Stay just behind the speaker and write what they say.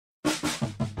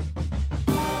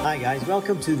Hi guys,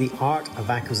 welcome to the Art of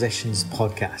Acquisitions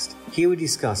podcast. Here we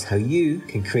discuss how you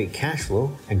can create cash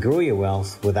flow and grow your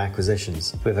wealth with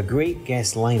acquisitions. We have a great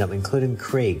guest lineup including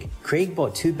Craig. Craig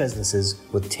bought 2 businesses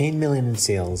with 10 million in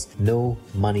sales, no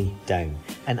money down.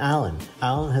 And Alan.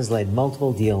 Alan has led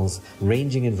multiple deals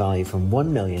ranging in value from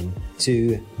 1 million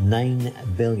to 9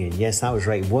 billion. Yes, that was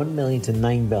right, 1 million to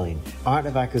 9 billion. Art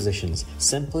of Acquisitions,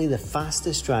 simply the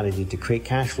fastest strategy to create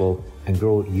cash flow and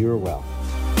grow your wealth.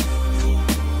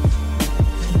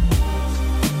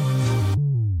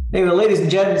 Anyway, ladies and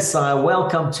gents,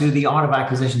 welcome to the Art of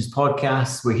Acquisitions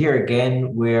podcast. We're here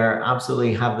again. We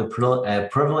absolutely have the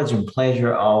privilege and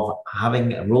pleasure of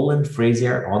having Roland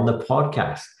Frasier on the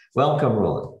podcast. Welcome,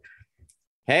 Roland.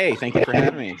 Hey, thank you for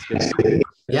having me. It's good to see you.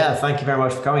 Yeah, thank you very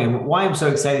much for coming. And why I'm so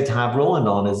excited to have Roland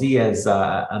on is he is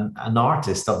an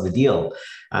artist of the deal.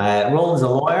 Roland's a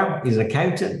lawyer, he's an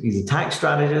accountant, he's a tax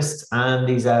strategist, and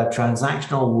he's a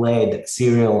transactional-led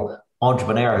serial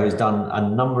entrepreneur who's done a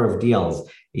number of deals.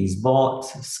 He's bought,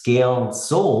 scaled,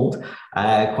 sold,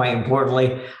 quite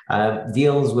importantly,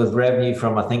 deals with revenue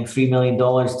from, I think, $3 million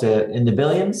to in the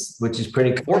billions, which is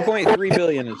pretty cool. 4.3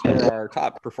 billion is where our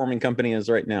top performing company is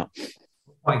right now.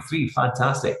 4.3,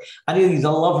 fantastic. And he's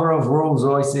a lover of Rolls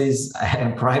Royces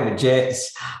and private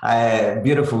jets,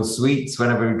 beautiful suites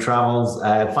whenever he travels,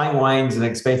 fine wines and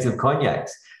expensive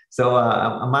cognacs. So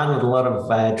a man with a lot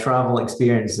of travel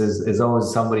experience is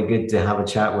always somebody good to have a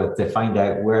chat with to find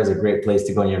out where's a great place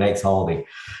to go on your next holiday.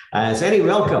 So Eddie,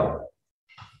 welcome.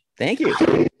 Thank you.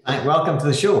 Welcome to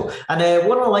the show. And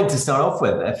what I'd like to start off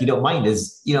with, if you don't mind,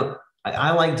 is,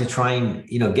 I like to try and,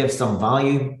 give some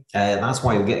value. That's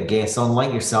why we get guests on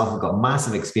like yourself. We've got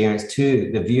massive experience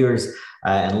to the viewers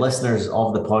and listeners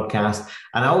of the podcast.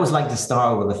 And I always like to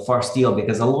start with the first deal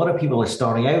because a lot of people are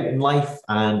starting out in life,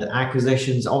 and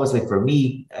acquisitions, obviously for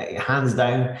me, hands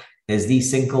down, is the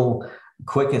single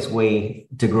quickest way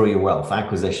to grow your wealth,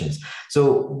 acquisitions.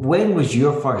 So when was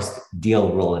your first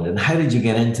deal, Roland, and how did you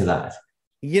get into that?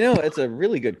 It's a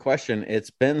really good question. It's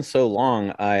been so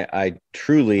long, I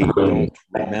truly don't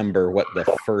remember what the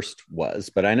first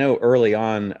was, but I know early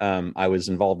on I was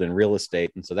involved in real estate.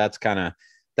 And so that's kind of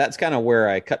where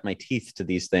I cut my teeth to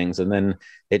these things. And then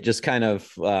it just kind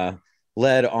of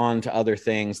led on to other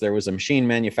things. There was a machine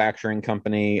manufacturing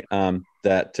company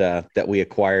that we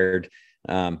acquired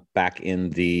back in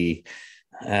the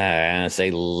say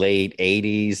late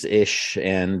 80s ish,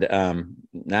 and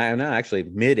actually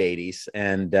mid 80s.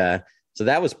 And so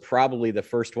that was probably the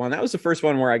first one. That was the first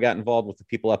one where I got involved with the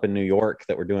people up in New York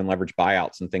that were doing leverage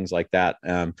buyouts and things like that.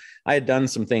 I had done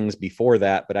some things before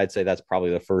that, but I'd say that's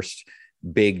probably the first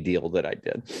big deal that I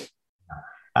did.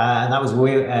 And that was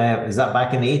is that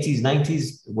back in the 80s,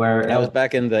 90s? That was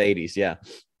back in the 80s, yeah.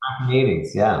 Back in the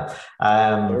 80s, yeah.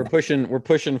 We're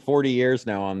pushing 40 years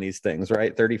now on these things,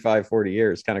 right? 35, 40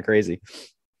 years, kind of crazy.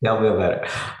 Tell me about it.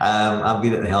 I've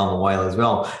been at the helm a while as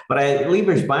well. But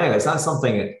leverage buyouts, that's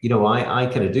something, I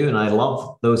kind of do, and I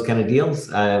love those kind of deals.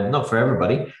 Not for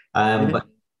everybody, but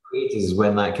is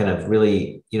when that kind of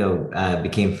really,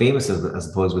 became famous, as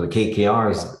opposed with the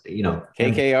KKRs,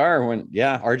 KKR,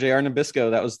 RJR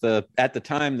Nabisco, that was at the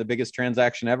time, the biggest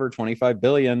transaction ever, 25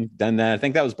 billion. Then I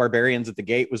think that was Barbarians at the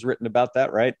Gate was written about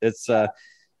that, right? It's,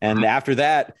 and after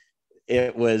that,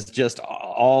 it was just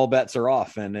all bets are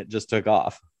off, and it just took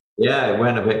off. Yeah, it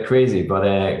went a bit crazy,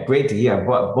 but great to hear.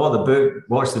 Bought the book,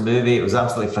 watched the movie. It was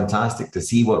absolutely fantastic to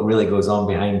see what really goes on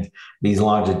behind these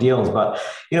larger deals. But,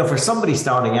 for somebody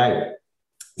starting out,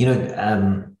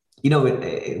 one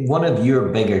of your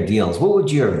bigger deals, what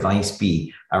would your advice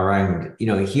be around,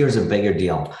 here's a bigger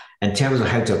deal in terms of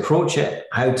how to approach it,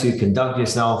 how to conduct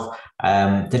yourself,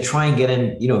 to try and get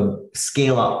in,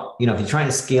 scale up. If you're trying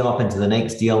to scale up into the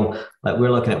next deal, like we're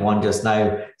looking at one just now,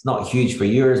 it's not huge for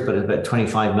yours, but it's about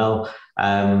 25 mil.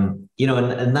 And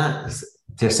that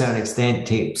to a certain extent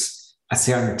takes a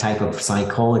certain type of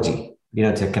psychology,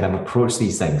 to kind of approach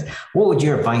these things. What would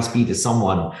your advice be to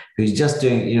someone who's just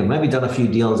doing, maybe done a few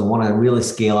deals and want to really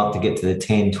scale up to get to the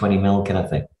 10, 20 mil kind of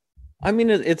thing? I mean,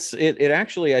 it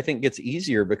actually, I think, gets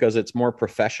easier because it's more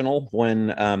professional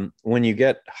when you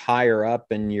get higher up,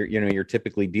 and you're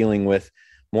typically dealing with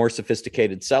more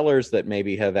sophisticated sellers that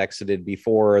maybe have exited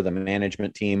before. The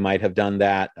management team might have done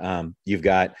that. You've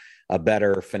got a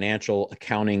better financial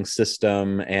accounting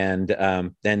system, and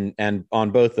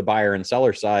on both the buyer and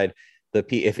seller side,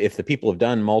 if the people have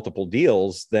done multiple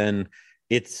deals, then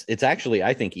it's actually,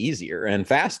 I think, easier and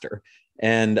faster.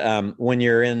 And when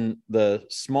you're in the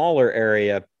smaller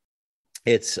area,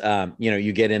 it's,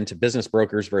 you get into business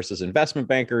brokers versus investment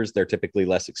bankers. They're typically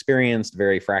less experienced,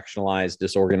 very fractionalized,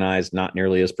 disorganized, not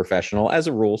nearly as professional as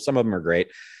a rule. Some of them are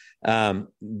great.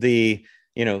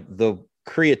 the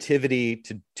creativity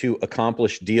to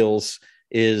accomplish deals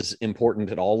is important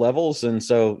at all levels. And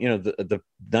so, the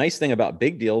nice thing about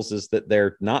big deals is that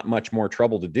they're not much more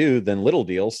trouble to do than little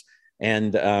deals.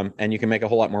 And you can make a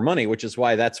whole lot more money, which is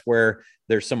why that's where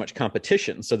there's so much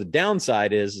competition. So the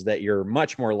downside is that you're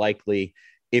much more likely,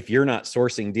 if you're not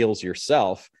sourcing deals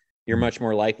yourself, you're much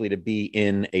more likely to be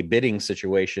in a bidding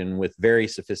situation with very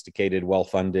sophisticated,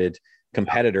 well-funded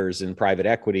competitors in private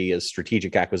equity as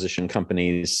strategic acquisition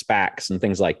companies, SPACs, and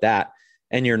things like that.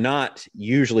 And you're not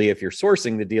usually, if you're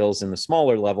sourcing the deals in the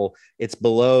smaller level, it's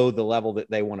below the level that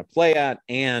they want to play at.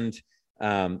 And,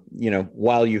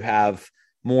 while you have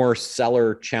more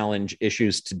seller challenge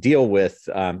issues to deal with,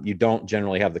 you don't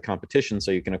generally have the competition,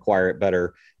 so you can acquire at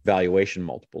better valuation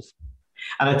multiples.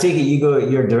 And I take it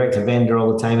you're direct to vendor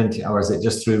all the time, or is it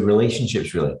just through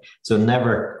relationships really? So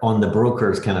never on the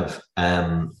broker's kind of,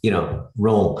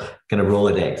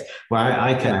 Rolodex, where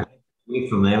I kind of away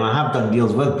from them. I have done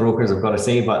deals with brokers, I've got to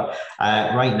say, but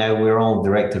right now we're all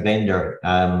direct to vendor,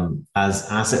 as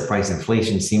asset price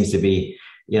inflation seems to be,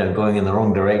 going in the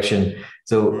wrong direction.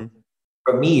 So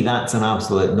for me, that's an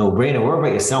absolute no-brainer. What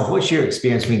about yourself? What's your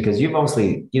experience been? Because you've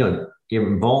obviously, you're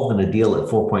involved in a deal at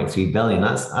 4.3 billion.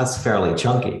 That's fairly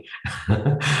chunky.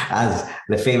 As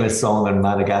the famous song in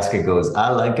Madagascar goes, I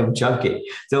like them chunky.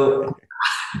 So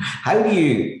how do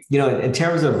you, in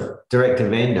terms of direct to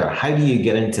vendor, how do you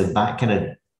get into that kind of,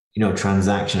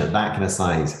 transaction at that kind of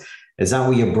size? Is that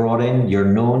where you're brought in, you're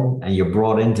known, and you're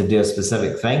brought in to do a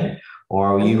specific thing?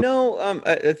 Or are you? No,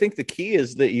 I think the key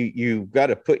is that you've got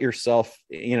to put yourself,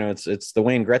 it's the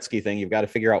Wayne Gretzky thing. You've got to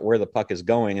figure out where the puck is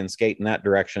going and skate in that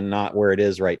direction, not where it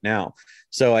is right now.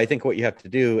 So I think what you have to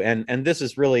do, and this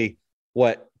is really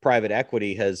what private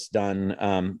equity has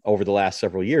done over the last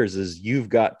several years, is you've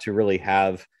got to really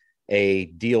have a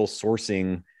deal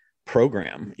sourcing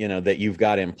program, that you've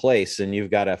got in place, and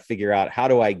you've got to figure out, how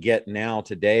do I get now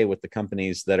today with the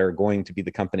companies that are going to be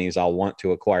the companies I'll want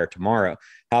to acquire tomorrow?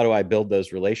 How do I build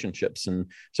those relationships? And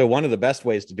so one of the best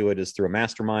ways to do it is through a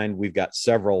mastermind. We've got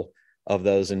several of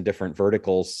those in different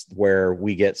verticals where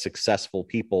we get successful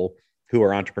people who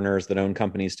are entrepreneurs that own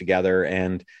companies together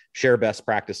and share best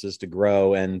practices to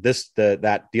grow. And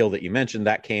that deal that you mentioned,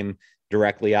 that came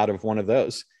directly out of one of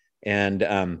those.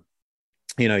 And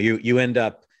you end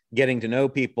up getting to know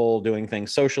people, doing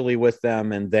things socially with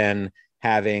them, and then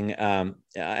having an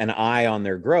eye on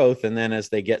their growth. And then as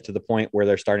they get to the point where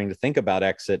they're starting to think about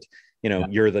exit,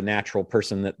 you're the natural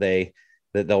person that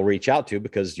they'll reach out to,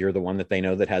 because you're the one that they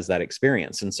know that has that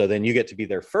experience. And so then you get to be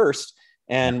there first.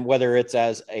 And whether it's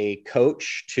as a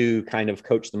coach to kind of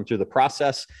coach them through the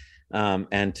process,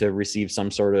 and to receive some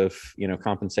sort of,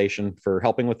 compensation for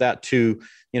helping with that, to,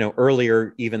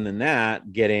 earlier even than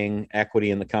that, getting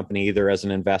equity in the company, either as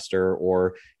an investor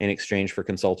or in exchange for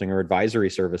consulting or advisory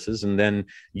services. And then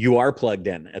you are plugged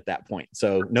in at that point.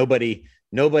 So anybody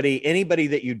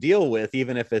that you deal with,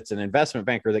 even if it's an investment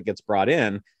banker that gets brought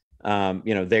in,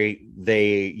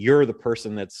 you're the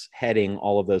person that's heading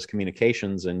all of those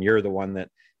communications, and you're the one that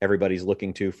everybody's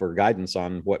looking to for guidance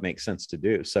on what makes sense to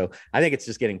do. So I think it's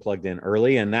just getting plugged in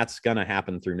early, and that's going to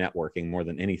happen through networking more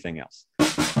than anything else.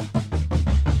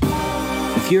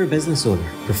 If you're a business owner,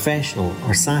 professional,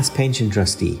 or SaaS pension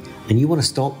trustee, and you want to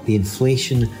stop the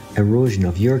inflation erosion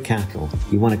of your capital,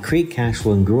 you want to create cash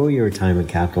flow and grow your retirement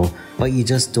capital, but you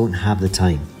just don't have the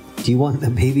time. Do you want the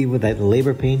baby without the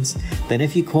labor pains? Then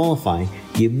if you qualify,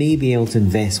 you may be able to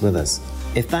invest with us.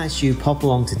 If that's you, pop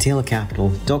along to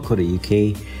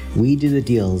taylorcapital.co.uk. We do the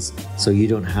deals so you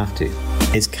don't have to.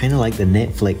 It's kind of like the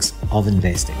Netflix of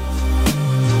investing.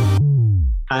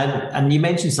 And you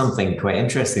mentioned something quite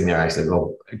interesting there, actually,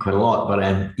 well, quite a lot, but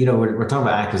we're talking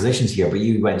about acquisitions here, but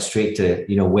you went straight to,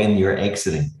 when you're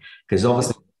exiting, because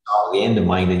obviously the end in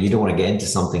mind, and you don't want to get into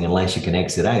something unless you can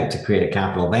exit out to create a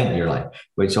capital event in your life,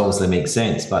 which obviously makes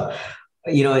sense. But,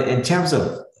 in terms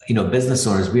of, business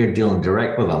owners, we're dealing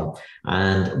direct with them.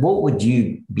 And what would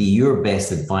be your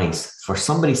best advice for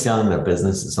somebody selling their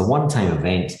business? It's a one-time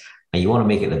event and you want to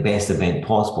make it the best event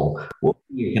possible. What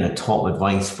would be your kind of top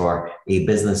advice for a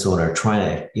business owner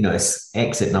trying to,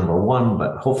 exit number one,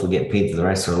 but hopefully get paid for the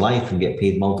rest of their life and get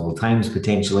paid multiple times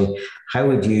potentially? How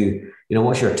would you,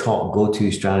 what's your top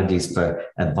go-to strategies for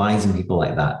advising people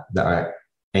like that are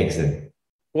exiting?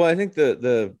 Well, I think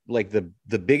the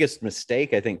biggest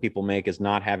mistake I think people make is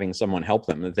not having someone help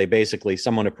them. That they basically,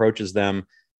 someone approaches them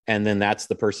and then that's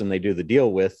the person they do the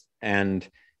deal with. And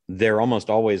they're almost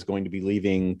always going to be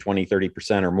leaving 20,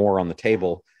 30% or more on the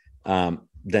table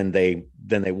than they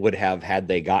would have had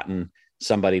they gotten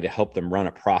somebody to help them run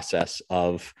a process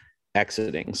of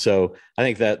exiting. So I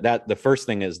think that the first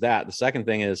thing is that. The second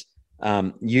thing is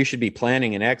you should be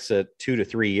planning an exit 2 to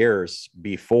 3 years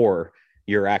before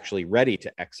you're actually ready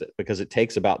to exit, because it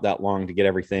takes about that long to get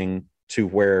everything to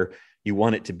where you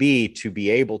want it to be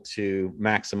able to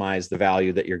maximize the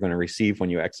value that you're going to receive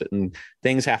when you exit. And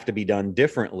things have to be done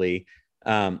differently.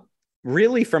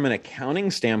 Really, from an accounting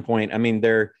standpoint, I mean,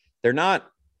 they're not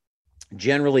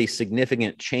generally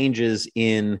significant changes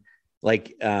in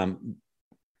like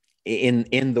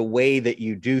in the way that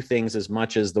you do things as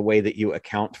much as the way that you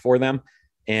account for them.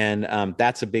 And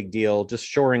that's a big deal. Just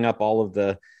shoring up all of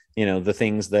the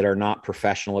things that are not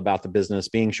professional about the business,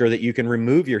 being sure that you can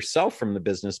remove yourself from the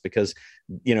business, because,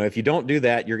 if you don't do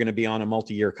that, you're going to be on a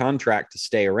multi-year contract to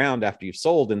stay around after you've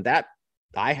sold. And that,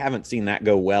 I haven't seen that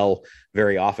go well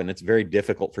very often. It's very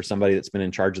difficult for somebody that's been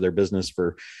in charge of their business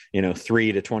for,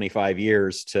 3 to 25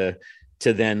 years to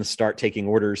then start taking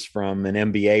orders from an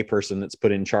MBA person that's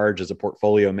put in charge as a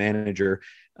portfolio manager.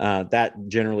 That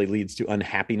generally leads to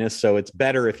unhappiness. So it's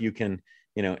better if you can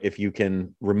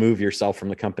remove yourself from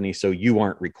the company so you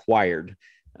aren't required.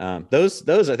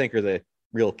 Those I think are the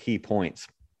real key points.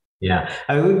 Yeah.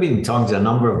 I mean, we've been talking to a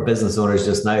number of business owners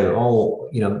just now, all,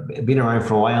 been around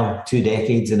for a while, 2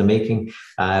 decades in the making,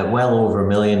 well over $1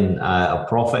 million of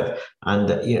profit. And,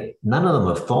 none of them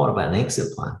have thought about an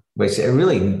exit plan, which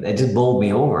it just bowled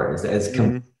me over. It's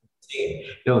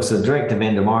so direct to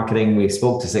vendor marketing, we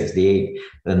spoke to 68,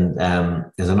 and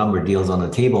there's a number of deals on the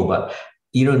table, but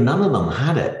none of them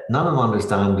had it. None of them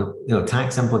understand,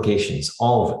 tax implications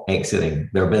of exiting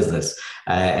their business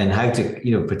and how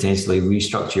to, potentially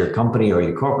restructure your company or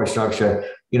your corporate structure,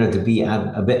 to be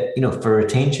a bit, for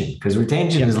retention, because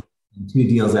retention is 2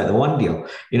 deals out of 1 deal,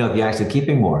 if you're actually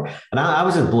keeping more. And I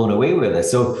was just blown away with it.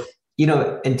 So,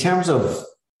 in terms of,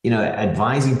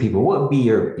 advising people, what would be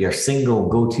your single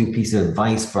go-to piece of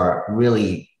advice for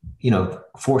really,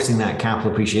 forcing that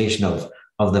capital appreciation of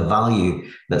the value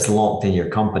that's locked in your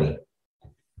company?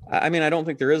 I mean, I don't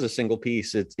think there is a single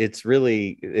piece. It's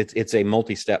really a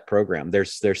multi-step program.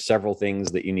 There's several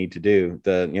things that you need to do.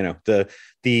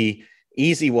 The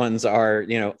easy ones are,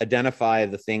 identify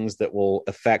the things that will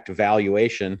affect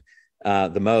valuation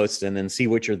the most, and then see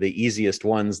which are the easiest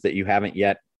ones that you haven't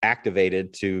yet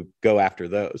activated to go after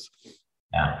those.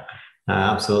 Yeah.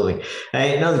 Absolutely.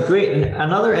 No, great. And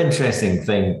another interesting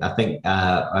thing I think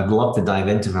I'd love to dive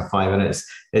into for 5 minutes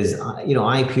is,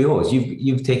 IPOs.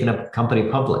 You've taken a company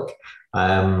public,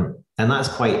 and that's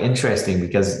quite interesting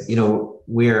because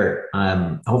we're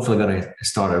hopefully going to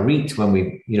start a REIT when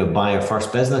we buy our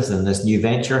first business in this new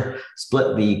venture,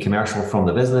 split the commercial from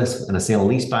the business in a sale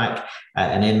leaseback,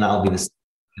 and then that'll be the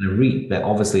REIT. But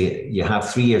obviously, you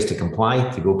have 3 years to comply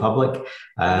to go public.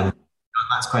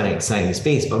 That's quite an exciting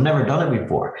space, but I've never done it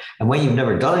before. And when you've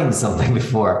never done something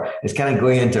before, it's kind of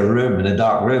going into a room, in a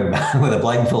dark room with a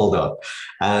blindfold on.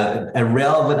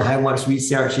 Irrelevant how much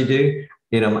research you do,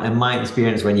 in my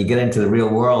experience, when you get into the real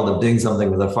world of doing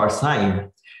something for the first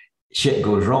time, shit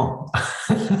goes wrong.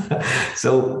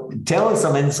 So tell us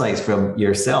some insights from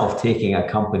yourself taking a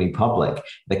company public,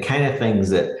 the kind of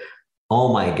things that,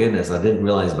 oh my goodness, I didn't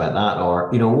realize about that. Or,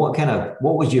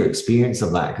 what was your experience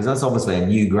of that? Because that's obviously a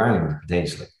new ground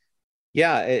potentially.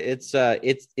 Yeah, it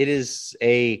is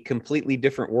a completely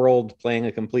different world playing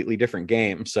a completely different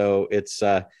game. So it's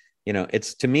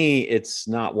to me, it's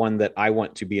not one that I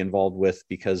want to be involved with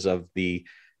because of the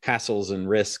hassles and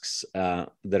risks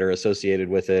that are associated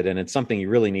with it. And it's something you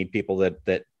really need people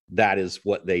that is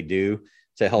what they do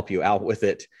to help you out with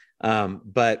it.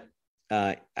 But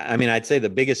I mean, I'd say the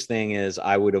biggest thing is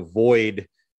I would avoid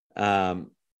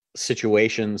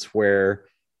situations where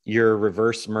you're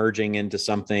reverse merging into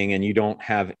something and you don't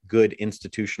have good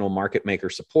institutional market maker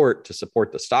support to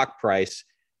support the stock price,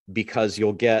 because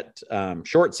you'll get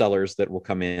short sellers that will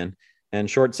come in. And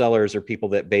short sellers are people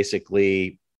that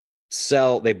basically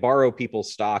they borrow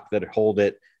people's stock that hold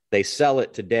it, they sell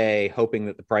it today, hoping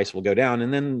that the price will go down.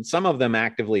 And then some of them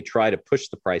actively try to push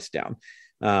the price down.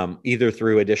 Either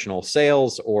through additional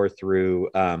sales or through,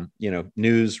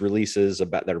 news releases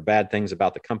that are bad things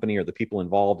about the company or the people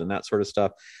involved and that sort of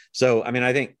stuff. So, I mean,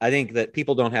 I think that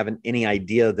people don't have any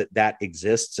idea that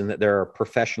exists and that there are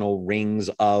professional rings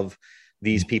of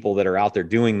these people that are out there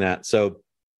doing that. So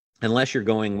unless you're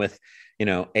going with,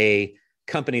 a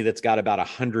company that's got about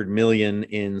 100 million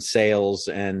in sales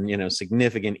and,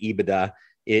 significant EBITDA,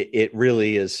 it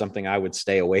really is something I would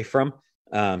stay away from.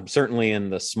 Certainly in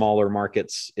the smaller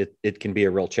markets, it can be a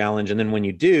real challenge. And then when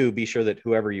you do, be sure that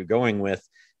whoever you're going with,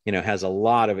 has a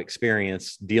lot of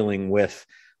experience dealing with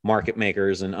market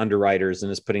makers and underwriters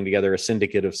and is putting together a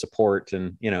syndicate of support.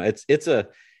 And,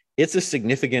 it's it's a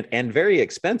significant and very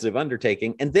expensive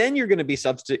undertaking. And then you're going to be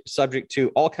subject to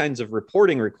all kinds of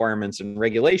reporting requirements and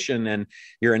regulation, and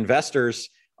your investors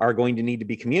are going to need to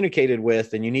be communicated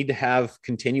with, and you need to have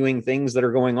continuing things that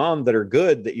are going on that are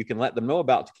good that you can let them know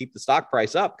about to keep the stock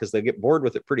price up, because they get bored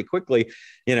with it pretty quickly.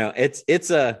 It's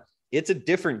a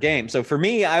different game. So for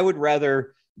me, I would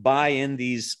rather buy in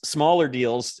these smaller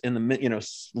deals in the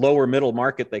lower middle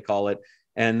market, they call it,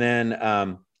 and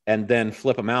then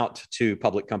flip them out to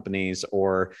public companies,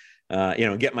 or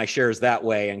get my shares that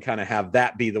way and kind of have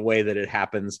that be the way that it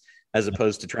happens, as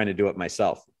opposed to trying to do it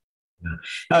myself.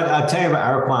 Yeah. I'll tell you about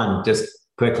our plan just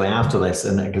quickly after this,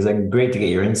 and because it's great to get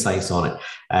your insights on it.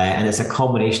 And it's a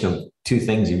combination of two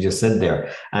things you just said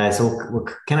there. So we'll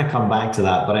kind of come back to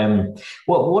that. But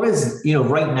what is,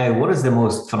 right now, what is the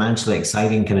most financially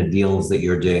exciting kind of deals that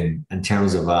you're doing in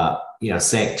terms of a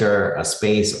sector, a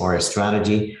space, or a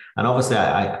strategy? And obviously,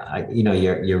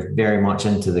 you're very much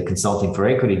into the consulting for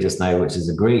equity just now, which is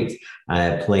a great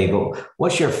play. But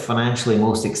what's your financially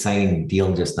most exciting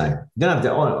deal just now? You don't have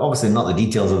to, obviously, not the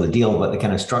details of the deal, but the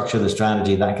kind of structure, the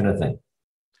strategy, that kind of thing.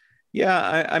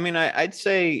 Yeah, I'd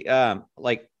say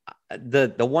like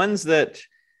the ones that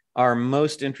are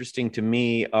most interesting to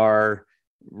me are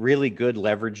really good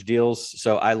leverage deals.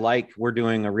 So we're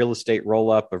doing a real estate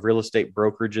roll up of real estate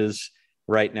brokerages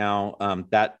right now.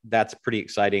 That's pretty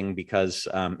exciting because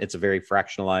it's a very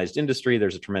fractionalized industry.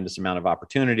 There's a tremendous amount of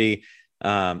opportunity,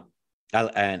 and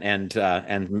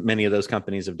many of those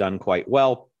companies have done quite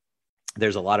well.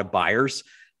 There's a lot of buyers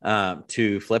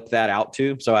to flip that out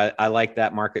to. So I like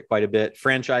that market quite a bit.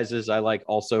 Franchises I like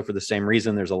also for the same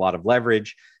reason. There's a lot of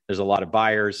leverage. There's a lot of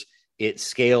buyers. It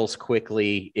scales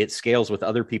quickly. It scales with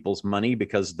other people's money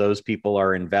because those people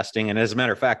are investing. And as a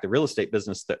matter of fact, the real estate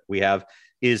business that we have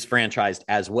is franchised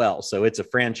as well. So it's a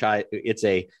franchise. It's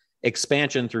a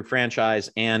expansion through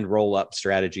franchise and roll up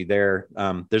strategy there.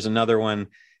 There's another one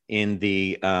in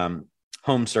the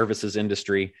home services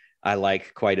industry I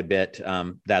like quite a bit.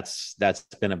 That's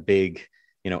been a big,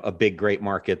 great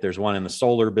market. There's one in the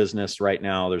solar business right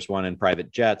now. There's one in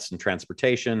private jets and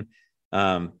transportation.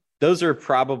 Those are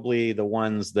probably the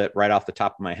ones that right off the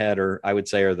top of my head I would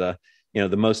say are the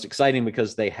most exciting,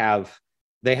 because they have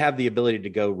the ability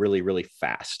to go really, really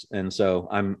fast. And so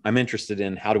I'm interested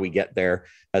in how do we get there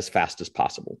as fast as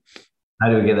possible. How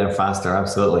do we get there faster?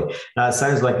 Absolutely. That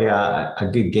sounds like a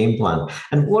good game plan.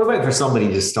 And what about for somebody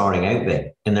just starting out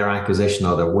there in their acquisition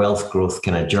or their wealth growth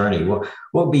kind of journey? What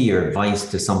would be your advice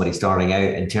to somebody starting out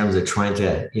in terms of trying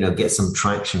to, get some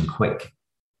traction quick?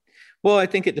 Well, I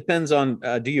think it depends on,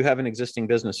 do you have an existing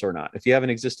business or not? If you have an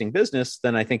existing business,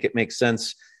 then I think it makes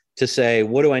sense to say,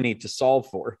 what do I need to solve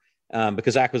for?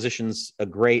 Because acquisition's a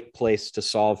great place to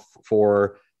solve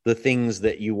for the things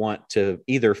that you want to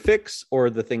either fix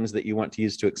or the things that you want to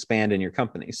use to expand in your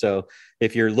company. So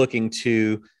if you're looking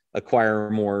to acquire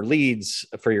more leads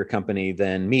for your company,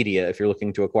 then media. If you're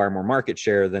looking to acquire more market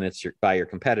share, then it's by your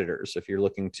competitors. If you're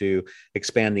looking to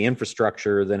expand the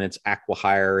infrastructure, then it's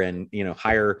acqui-hire and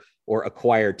hire or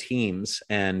acquire teams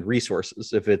and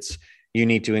resources. If it's you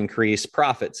need to increase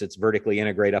profits, it's vertically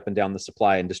integrate up and down the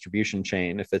supply and distribution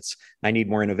chain. If it's I need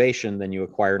more innovation, then you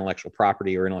acquire intellectual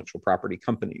property or intellectual property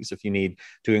companies. If you need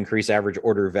to increase average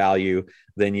order value,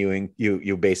 then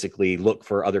you basically look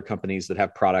for other companies that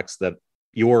have products that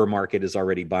your market is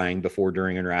already buying before,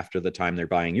 during, or after the time they're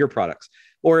buying your products.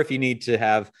 Or if you need to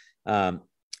have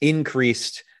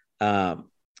increased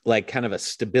like kind of a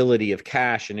stability of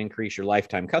cash and increase your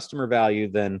lifetime customer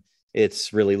value, then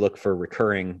it's really look for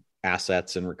recurring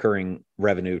assets and recurring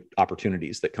revenue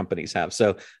opportunities that companies have.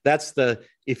 So that's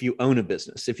if you own a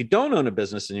business. If you don't own a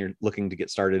business and you're looking to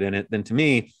get started in it, then to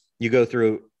me, you go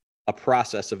through a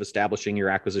process of establishing your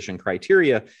acquisition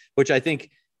criteria, which I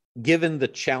think, given the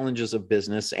challenges of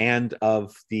business and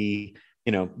of the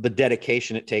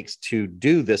dedication it takes to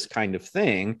do this kind of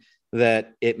thing,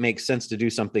 that it makes sense to do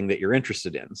something that you're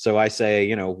interested in. So I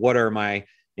say, what are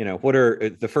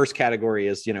the first category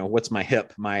is, what's my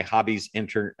HIP, my hobbies,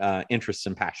 interests,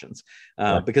 and passions.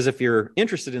 Because if you're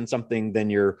interested in something, then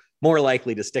you're more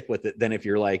likely to stick with it than if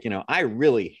you're like, I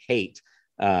really hate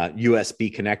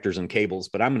USB connectors and cables,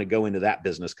 but I'm going to go into that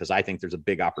business because I think there's a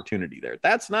big opportunity there.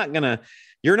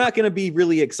 You're not going to be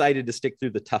really excited to stick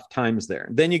through the tough times there.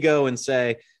 Then you go and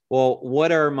say, well,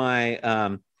 what are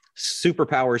my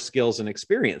superpower skills and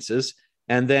experiences?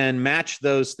 And then match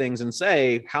those things and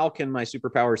say, how can my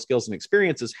superpower skills and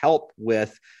experiences help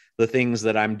with the things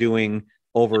that I'm doing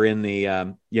over in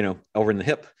the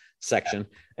HIP section.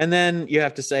 And then you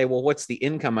have to say, well, what's the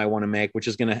income I want to make, which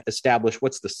is going to establish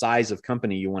what's the size of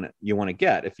company you want to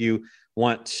get. If you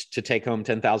want to take home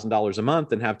 $10,000 a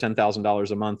month and have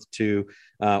 $10,000 a month to,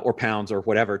 or pounds or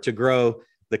whatever, to grow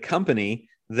the company,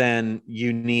 then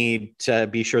you need to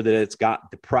be sure that it's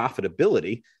got the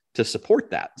profitability to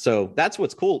support that. So that's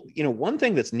what's cool. One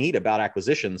thing that's neat about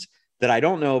acquisitions that I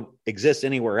don't know exists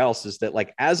anywhere else is that,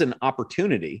 like, as an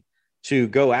opportunity to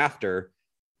go after,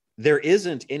 there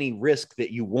isn't any risk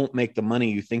that you won't make the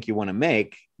money you think you want to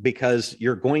make, because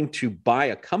you're going to buy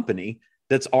a company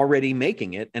that's already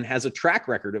making it and has a track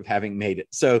record of having made it.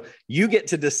 So you get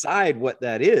to decide what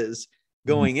that is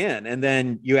going in. And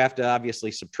then you have to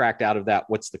obviously subtract out of that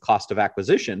what's the cost of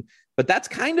acquisition. But that's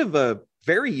kind of a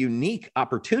very unique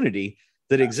opportunity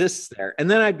that exists there. And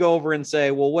then I'd go over and say,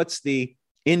 well, what's the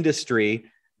industry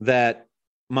that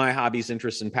my hobbies,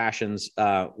 interests, and passions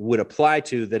would apply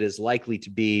to that is likely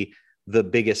to be the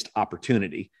biggest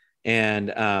opportunity? And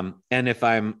if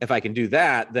I can do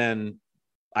that, then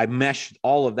I mesh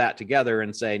all of that together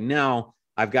and say, now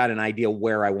I've got an idea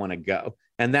where I want to go.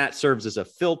 And that serves as a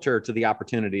filter to the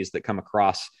opportunities that come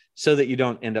across, so that you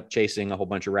don't end up chasing a whole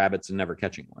bunch of rabbits and never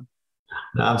catching one.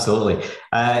 No, absolutely.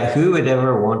 Who would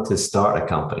ever want to start a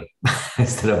company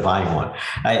instead of buying one?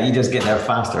 You just get there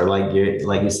faster, like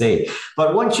you say.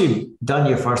 But once you've done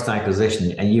your first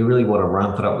acquisition and you really want to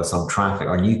ramp it up with some traffic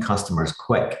or new customers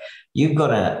quick, you've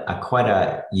got a quite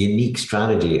a unique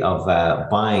strategy of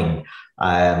buying,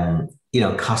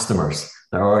 customers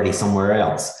that are already somewhere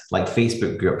else, like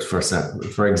Facebook groups,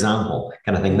 for example,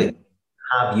 kind of thing. That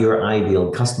have your ideal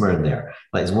customer in there.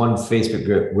 Like, there's one Facebook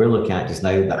group we're looking at just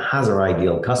now that has our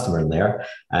ideal customer in there.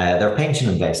 They're pension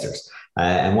investors.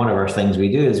 And one of our things we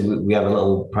do is we have a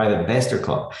little private investor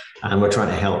club, and we're trying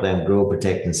to help them grow,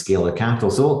 protect, and scale their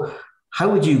capital. So how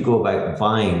would you go about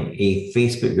buying a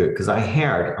Facebook group? Because I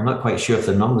heard, I'm not quite sure if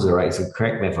the numbers are right, so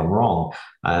correct me if I'm wrong,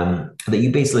 that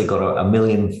you basically got a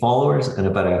million followers in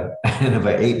about in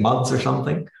about 8 months or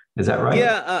something. Is that right?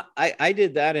 Yeah, I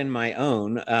did that in my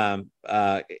own, on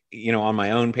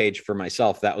my own page for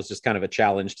myself. That was just kind of a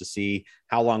challenge to see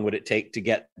how long would it take to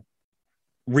get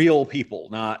real people,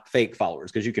 not fake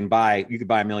followers, because you could buy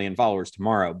a million followers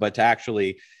tomorrow, but to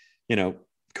actually,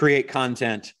 create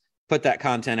content, put that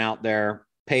content out there,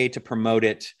 pay to promote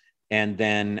it, and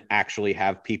then actually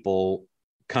have people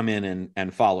come in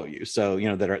and follow you. So,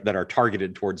 that are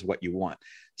targeted towards what you want.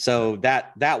 So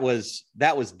that was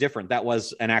different. That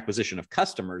was an acquisition of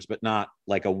customers, but not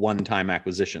like a one-time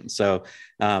acquisition. So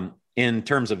in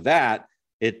terms of that,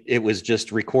 it was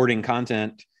just recording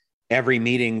content. Every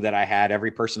meeting that I had,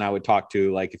 every person I would talk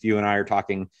to, like if you and I are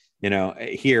talking,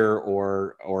 here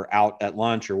or out at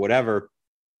lunch or whatever,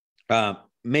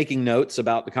 making notes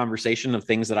about the conversation of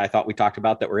things that I thought we talked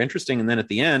about that were interesting. And then at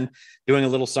the end, doing a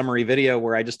little summary video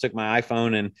where I just took my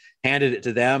iPhone and handed it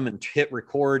to them and hit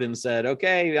record and said,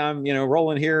 okay, I'm,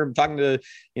 Roland here. I'm talking to,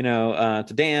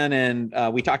 to Dan.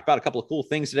 And we talked about a couple of cool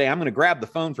things today. I'm going to grab the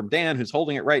phone from Dan, who's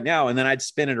holding it right now. And then I'd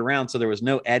spin it around. So there was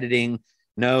no editing,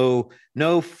 no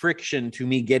friction to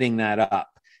me getting that up.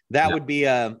 That would be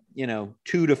a, 2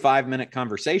 to 5 minute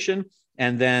conversation.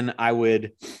 And then I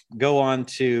would go on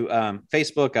to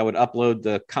Facebook. I would upload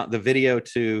the video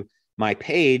to my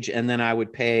page, and then I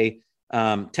would pay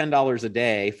 $10 a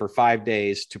day for 5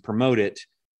 days to promote it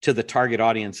to the target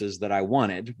audiences that I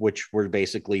wanted, which were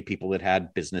basically people that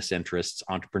had business interests,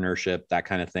 entrepreneurship, that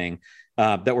kind of thing,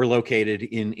 that were located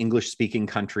in English-speaking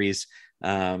countries,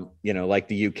 like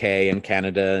the UK and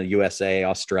Canada, USA,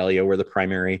 Australia were the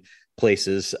primary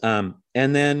places. And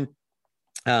then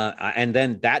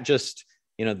that just,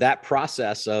 that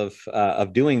process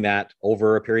of doing that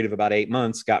over a period of about 8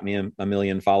 months got me a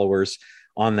million followers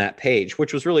on that page,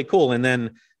 which was really cool. And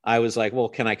then I was like, well,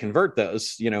 can I convert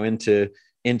those, into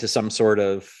some sort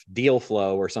of deal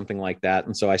flow or something like that?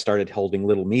 And so I started holding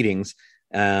little meetings,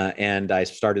 and I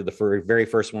started the very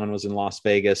first one was in Las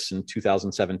Vegas in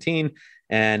 2017.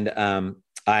 And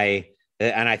I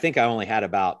think I only had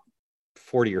about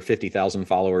 40 or 50,000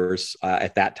 followers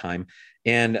at that time.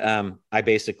 And I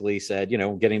basically said,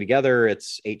 getting together,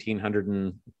 it's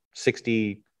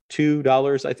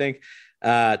 $1,862, I think,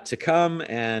 to come.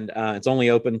 And it's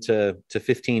only open to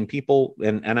 15 people.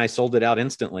 And I sold it out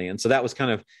instantly. And so that was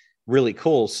kind of really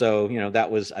cool. So,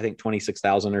 that was, I think,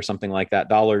 26,000 or something like that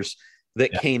dollars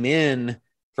that came in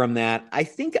from that. I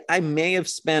think I may have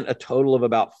spent a total of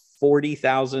about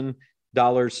 $40,000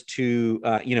 to,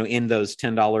 in those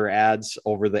 $10 ads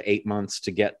over the 8 months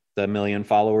to get the million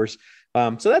followers.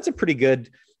 So that's a pretty good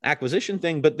acquisition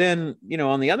thing. But then,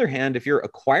 on the other hand, if you're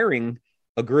acquiring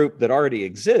a group that already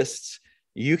exists,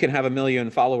 you can have 1 million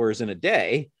followers in a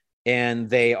day. and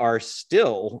they are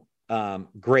still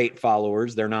great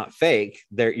followers. They're not fake.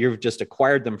 You've just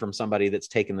acquired them from somebody that's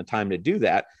taken the time to do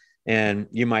that. And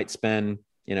you might spend,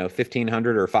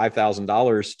 $1,500 or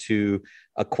 $5,000 to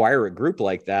acquire a group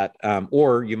like that.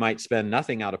 Or you might spend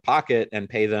nothing out of pocket and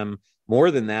pay them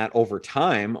more than that over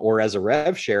time or as a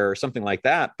rev share or something like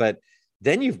that. But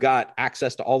then you've got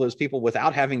access to all those people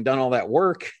without having done all that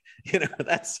work.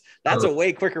 That's a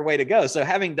way quicker way to go. So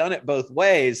having done it both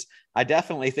ways, I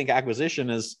definitely think acquisition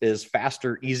is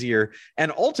faster, easier,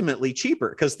 and ultimately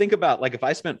cheaper. Because think about, like, if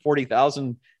I spent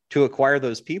 40,000 to acquire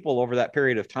those people over that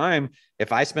period of time,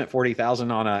 if I spent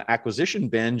 40,000 on an acquisition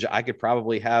binge, I could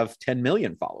probably have 10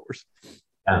 million followers.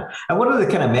 Yeah. And what are the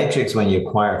kind of metrics when you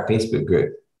acquire a Facebook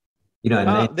group?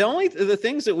 The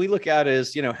things that we look at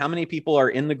is, how many people are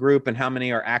in the group and how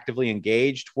many are actively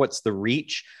engaged. What's the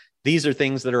reach? These are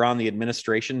things that are on the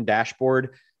administration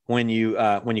dashboard when you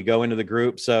go into the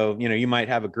group. So, you might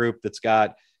have a group that's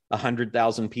got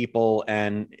 100,000 people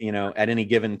and, at any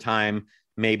given time,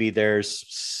 maybe there's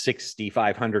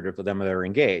 6,500 of them that are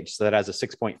engaged. So that has a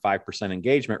 6.5%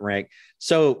 engagement rate.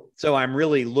 So I'm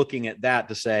really looking at that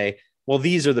to say, well,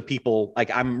 these are the people,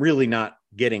 like, I'm really not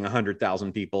getting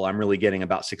 100,000 people. I'm really getting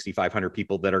about 6,500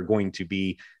 people that are going to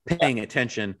be paying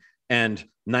attention, and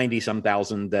 90 some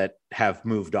thousand that have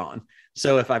moved on.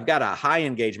 So if I've got a high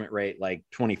engagement rate, like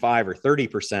 25 or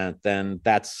 30%, then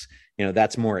that's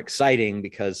more exciting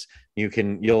because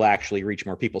you'll actually reach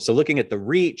more people. So looking at the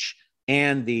reach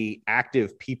and the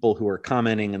active people who are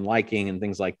commenting and liking and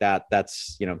things like that,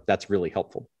 that's really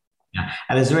helpful. Yeah.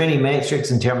 And is there any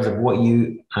metrics in terms of what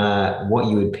you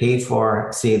would pay for,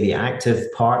 say, the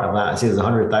active part of that? Say there's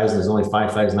 100,000, there's only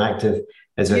 5,000 active.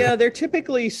 They're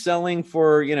typically selling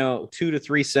for 2 to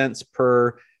 3 cents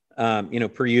per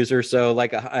per user. So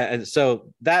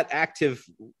so that active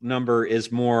number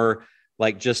is more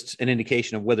like just an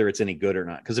indication of whether it's any good or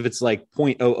not. Because if it's like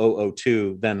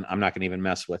 0.0002, then I'm not going to even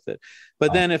mess with it.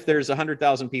 But then if there's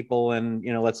 100,000 people and,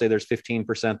 let's say there's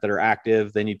 15% that are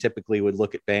active, then you typically would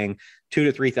look at paying $2,000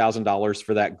 to $3,000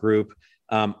 for that group,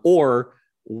 or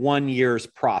 1 year's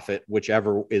profit,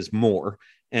 whichever is more.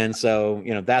 And so,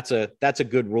 that's a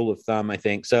good rule of thumb, I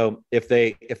think. So if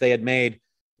they had made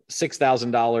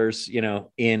 $6,000,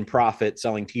 in profit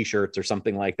selling t-shirts or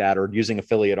something like that, or using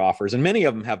affiliate offers, and many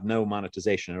of them have no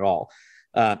monetization at all.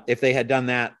 If they had done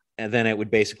that, and then it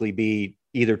would basically be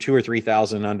either 2,000 or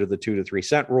 3,000 under the 2 to 3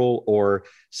 cent rule, or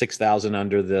 6,000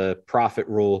 under the profit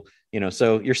rule.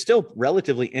 So you're still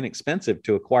relatively inexpensive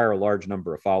to acquire a large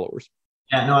number of followers.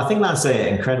 Yeah, no, I think that's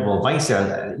incredible advice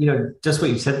there. Just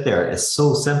what you said there is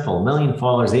so simple. 1 million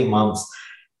followers, 8 months,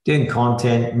 doing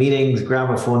content, meetings, grab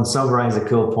a phone, summarize the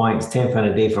cool points,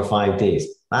 £10 a day for 5 days.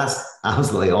 That's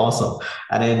absolutely awesome.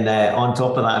 And then on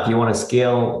top of that, if you want to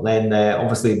scale, then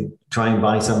obviously try and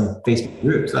buy some Facebook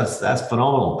groups. That's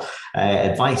phenomenal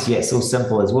advice. Yet so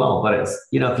simple as well. But it's,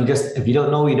 if you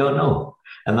don't know, you don't know.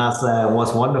 And that's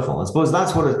what's wonderful. I suppose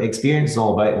that's what experience is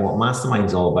all about and what mastermind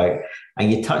is all about.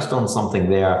 And you touched on something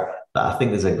there that I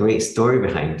think there's a great story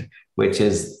behind, which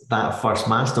is that first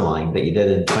mastermind that you did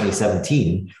in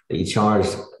 2017 that you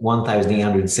charged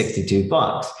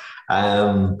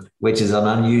 $1,862, which is an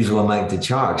unusual amount to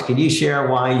charge. Can you share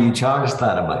why you charged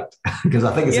that amount? Because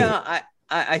I think it's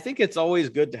I think it's always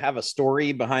good to have a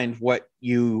story behind what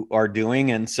you are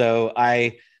doing. And so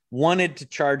I wanted to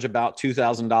charge about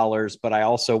 $2,000, but I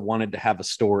also wanted to have a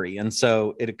story. And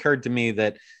so it occurred to me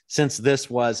that since this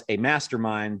was a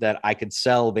mastermind that I could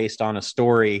sell based on a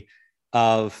story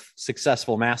of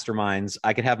successful masterminds,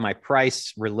 I could have my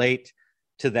price relate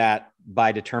to that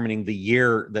by determining the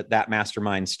year that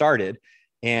mastermind started.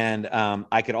 And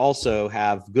I could also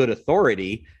have good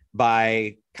authority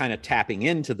by kind of tapping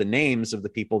into the names of the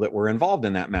people that were involved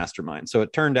in that mastermind. So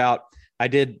it turned out I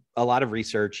did a lot of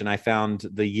research and I found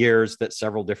the years that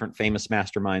several different famous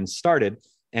masterminds started.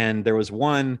 And there was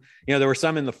one, there were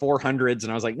some in the 400s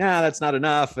and I was like, nah, that's not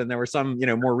enough. And there were some,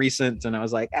 more recent and I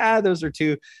was like, those are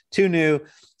too new.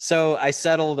 So I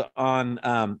settled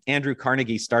on Andrew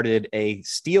Carnegie started a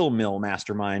steel mill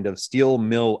mastermind of steel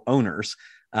mill owners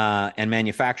and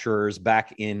manufacturers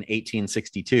back in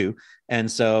 1862. And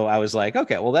so I was like,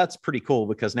 okay, well, that's pretty cool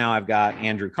because now I've got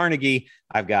Andrew Carnegie.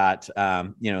 I've got,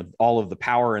 all of the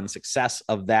power and success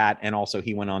of that. And also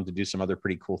he went on to do some other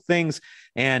pretty cool things.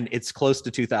 And it's close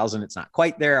to 2000. It's not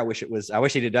quite there. I wish he'd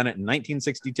have done it in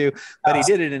 1962, but he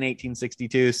did it in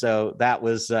 1862. So that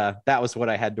was what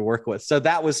I had to work with. So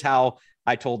that was how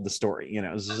I told the story.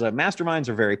 Masterminds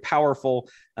are very powerful.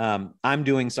 I'm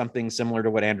doing something similar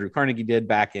to what Andrew Carnegie did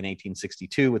back in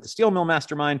 1862 with the steel mill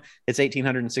mastermind. It's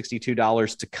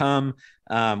 $1,862 to come.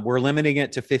 We're limiting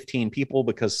it to 15 people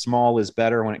because small is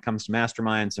better when it comes to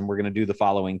masterminds. And we're going to do the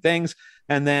following things.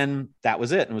 And then that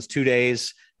was it. It was 2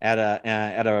 days at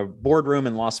a boardroom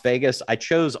in Las Vegas. I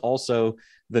chose also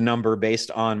the number based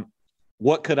on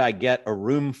what could I get a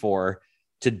room for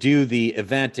to do the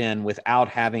event in without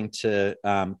having to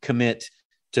commit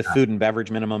to food and beverage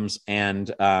minimums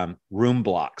and room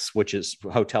blocks, which is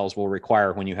hotels will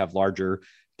require when you have larger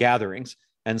gatherings.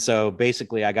 And so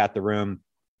basically I got the room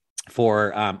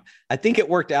for, I think it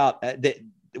worked out that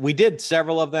we did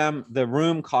several of them. The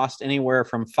room cost anywhere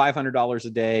from $500 a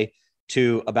day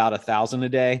to about $1,000 a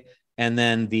day. And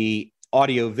then the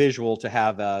audio visual to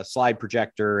have a slide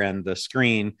projector and the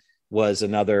screen was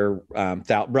another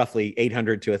roughly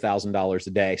 $800 to $1,000 a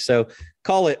day. So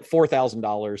call it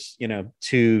 $4,000,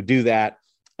 to do that.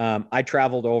 I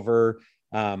traveled over.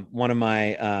 One of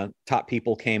my top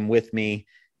people came with me,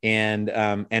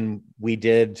 and we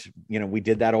did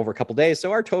that over a couple of days.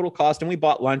 So our total cost, and we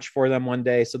bought lunch for them one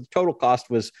day. So the total cost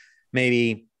was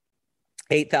maybe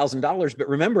 $8,000. But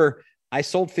remember, I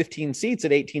sold 15 seats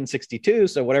at 1862.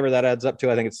 So whatever that adds up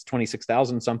to, I think it's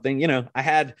 26,000 something.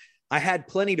 I had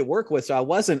plenty to work with, so I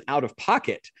wasn't out of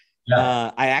pocket.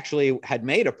 Yeah. I actually had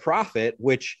made a profit,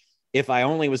 which if I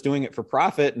only was doing it for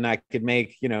profit and I could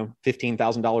make,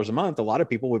 $15,000 a month, a lot of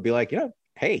people would be like,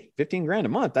 hey, 15 grand a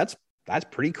month, that's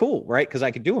pretty cool, right? Because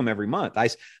I could do them every month.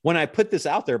 When I put this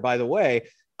out there, by the way,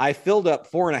 I filled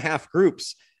up 4.5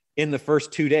 groups in the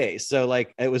first 2 days. So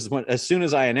it was as soon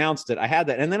as I announced it, I had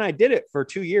that. And then I did it for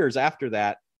 2 years after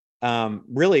that,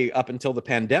 really up until the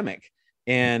pandemic.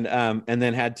 And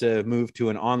then had to move to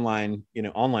an online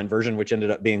version, which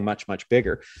ended up being much, much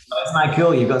bigger. That's not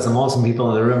cool. You've got some awesome people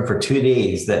in the room for 2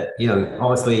 days that,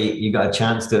 obviously you got a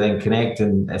chance to then connect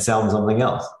and sell them something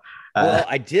else. Well,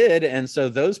 I did. And so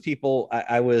those people,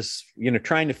 I was,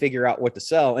 trying to figure out what to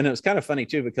sell. And it was kind of funny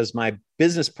too, because my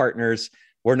business partners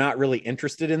were not really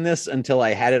interested in this until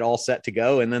I had it all set to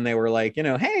go. And then they were like,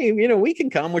 hey, we can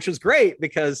come, which was great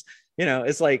because,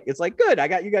 it's like, good. I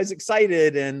got you guys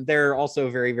excited. And they're also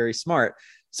very, very smart.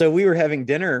 So we were having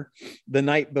dinner the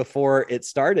night before it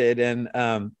started. And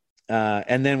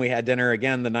then we had dinner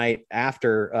again the night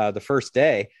after the first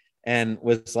day, and I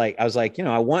was like,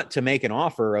 I want to make an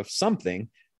offer of something.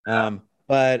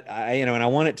 But I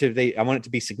want it to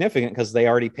be significant because they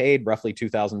already paid roughly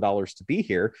 $2,000 to be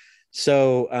here.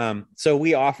 So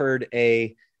we offered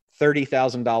a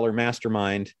 $30,000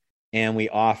 mastermind, and we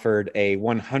offered a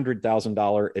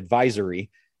 $100,000 advisory,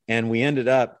 and we ended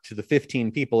up to the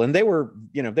 15 people, and they were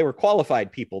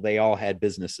qualified people. They all had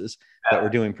businesses that were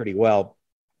doing pretty well,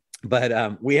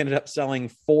 but we ended up selling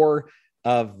 4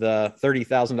 of the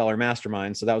 $30,000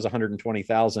 mastermind. So that was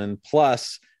 120,000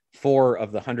 plus 4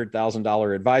 of the $100,000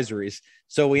 advisories.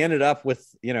 So we ended up with,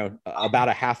 about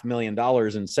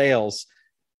 $500,000 in sales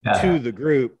to the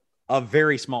group of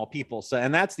very small people. So,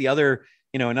 and that's the other,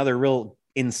 another real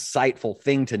insightful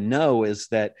thing to know is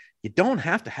that you don't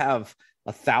have to have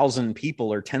 1,000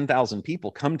 people or 10,000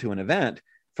 people come to an event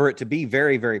for it to be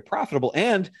very, very profitable.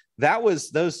 And that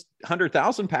was those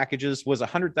 100,000 packages was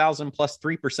 100,000 plus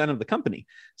 3% of the company.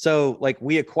 So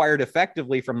we acquired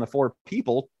effectively from the 4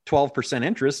 people, 12%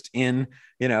 interest in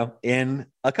a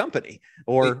company,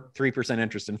 or 3%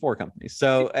 interest in 4 companies.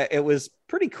 So it was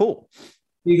pretty cool.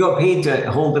 You got paid to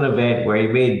hold an event where you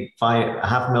made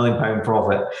 £500,000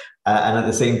 profit, and at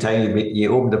the same time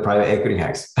you opened a private equity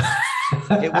house.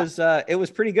 It was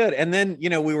pretty good. And then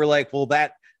we were like, well,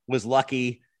 that was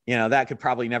lucky. That could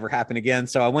probably never happen again.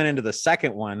 So I went into the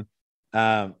second one,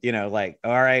 all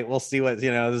right, we'll see what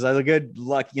there's a good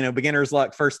luck, beginner's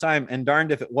luck first time, and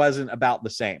darned if it wasn't about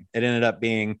the same. It ended up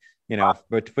being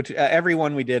but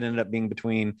everyone we did ended up being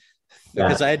between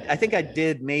because I think I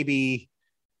did maybe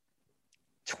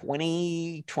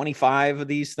 25 of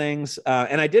these things.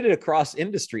 And I did it across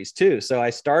industries too. So I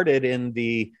started in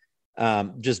the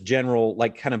just general,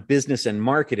 kind of business and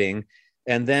marketing.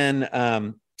 And then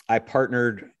I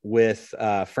partnered with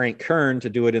Frank Kern to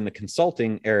do it in the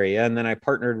consulting area. And then I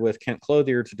partnered with Kent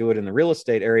Clothier to do it in the real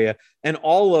estate area. And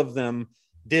all of them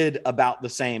did about the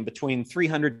same, between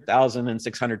 $300,000 and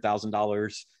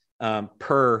 $600,000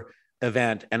 per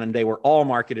event. And then they were all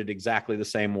marketed exactly the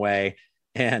same way.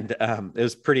 And it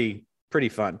was pretty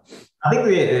fun. I think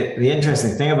the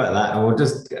interesting thing about that, and we'll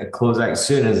just close out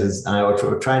soon, is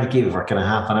we're trying to keep it for kind of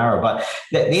half an hour. But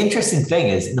the interesting thing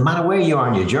is, no matter where you are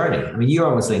in your journey, I mean, you're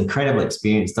obviously incredibly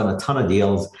experienced, done a ton of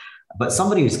deals, but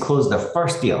somebody who's closed their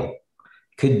first deal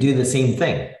could do the same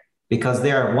thing. because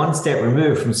they're one step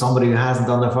removed from somebody who hasn't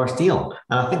done their first deal.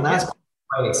 And I think that's Yeah.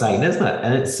 quite exciting, isn't it?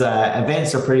 And it's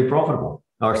events are pretty profitable,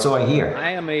 or so I hear.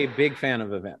 I am a big fan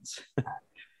of events.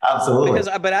 Absolutely.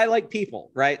 But I like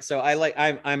people, right? So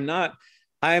I'm not,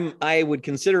 I would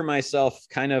consider myself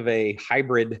kind of a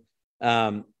hybrid,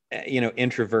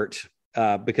 introvert,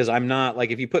 because I'm not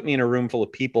like, if you put me in a room full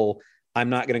of people, I'm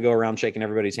not going to go around shaking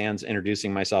everybody's hands,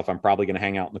 introducing myself. I'm probably going to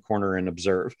hang out in the corner and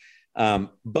observe.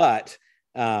 But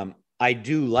I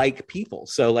do like people.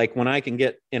 So like when I can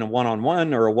get in a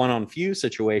one-on-one or a one-on-few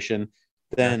situation,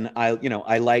 then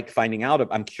I like finding out.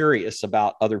 I'm curious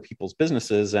about other people's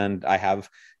businesses, and I have,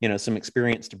 some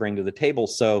experience to bring to the table.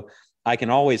 So I can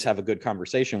always have a good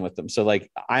conversation with them. So like,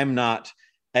 I'm not,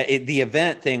 the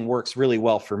event thing works really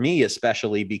well for me,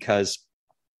 especially because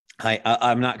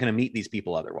I'm not going to meet these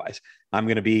people otherwise. I'm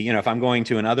going to be, if I'm going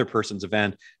to another person's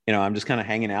event, I'm just kind of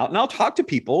hanging out and I'll talk to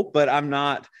people, but I'm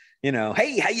not,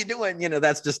 hey, how you doing?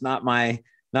 That's just not my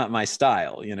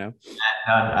style.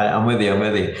 I'm with you. I'm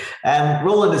with you.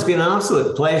 Roland, it's been an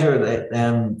absolute pleasure.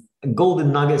 That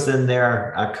golden nuggets in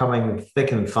there are coming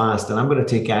thick and fast, and I'm going to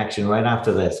take action right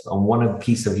after this on one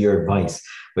piece of your advice,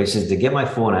 which is to get my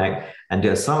phone out and do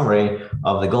a summary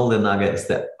of the golden nuggets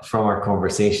that from our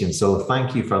conversation. So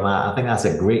thank you for that. I think that's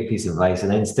a great piece of advice.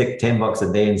 And then stick $10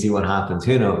 a day and see what happens.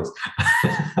 Who knows?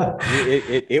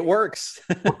 It works.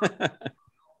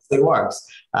 It works.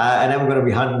 And then we're going to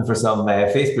be hunting for some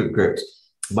Facebook groups.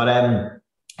 But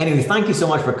anyway, thank you so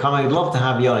much for coming. I'd love to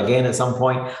have you on again at some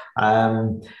point.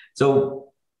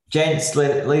 So, gents,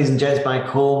 ladies and gents back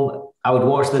home, I would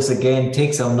watch this again,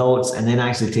 take some notes, and then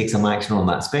actually take some action on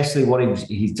that, especially what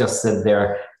he's just said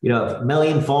there. 1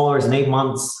 million followers in 8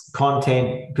 months,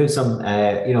 content, put some,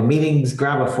 meetings,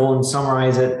 grab a phone,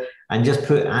 summarize it, and just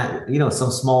put,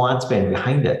 some small ad spend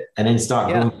behind it, and then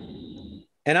start going.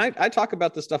 And I talk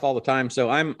about this stuff all the time. So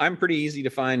I'm pretty easy to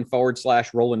find /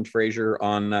 Roland Frasier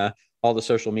on all the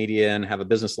social media, and have a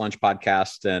business lunch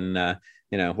podcast. And,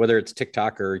 whether it's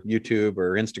TikTok or YouTube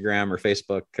or Instagram or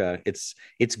Facebook,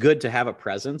 it's good to have a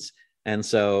presence. And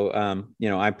so,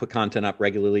 I put content up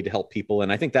regularly to help people.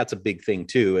 And I think that's a big thing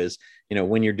too, is,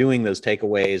 when you're doing those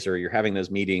takeaways or you're having those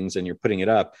meetings and you're putting it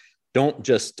up, don't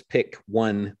just pick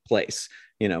one place,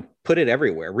 put it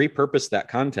everywhere, repurpose that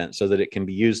content so that it can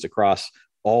be used across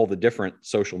all the different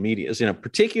social medias,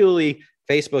 particularly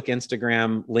Facebook,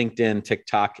 Instagram, LinkedIn,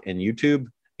 TikTok, and YouTube.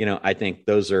 I think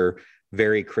those are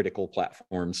very critical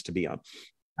platforms to be on.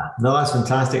 No, that's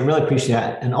fantastic. I really appreciate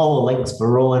it. And all the links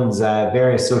for Roland's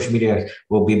various social media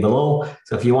will be below.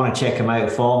 So if you want to check him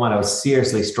out, follow him, I would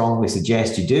seriously, strongly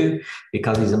suggest you do,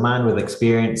 because he's a man with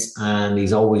experience and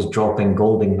he's always dropping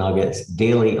golden nuggets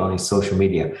daily on his social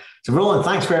media. So Roland,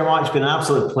 thanks very much. It's been an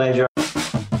absolute pleasure.